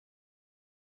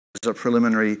a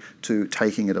preliminary to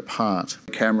taking it apart.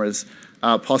 Cameras,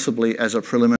 possibly as a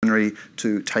preliminary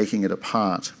to taking it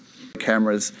apart.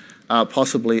 Cameras,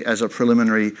 possibly as a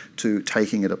preliminary to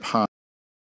taking it apart.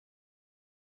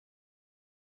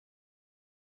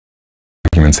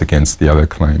 Arguments against the other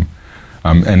claim.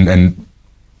 And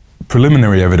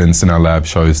preliminary evidence in our lab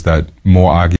shows that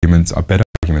more arguments are better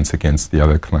arguments against the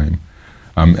other claim.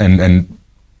 And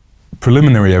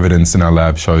preliminary evidence in our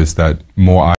lab shows that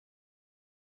more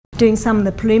doing some of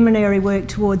the preliminary work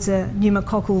towards a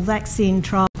pneumococcal vaccine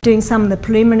trial. Doing some of the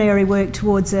preliminary work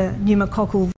towards a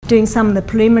pneumococcal. Doing some of the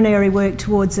preliminary work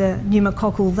towards a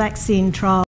pneumococcal vaccine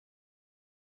trial.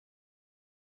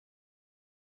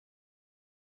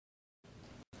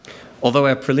 Although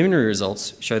our preliminary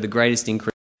results show the greatest increase.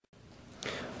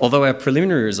 Although our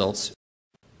preliminary results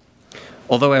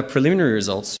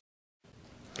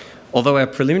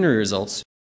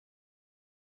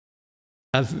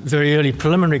Of very early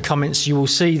preliminary comments, you will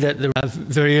see that the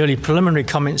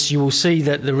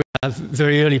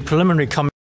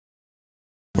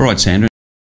All right, Sandra.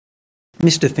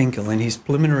 Mr. Finkel, in his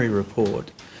preliminary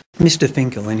report,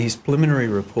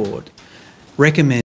 recommends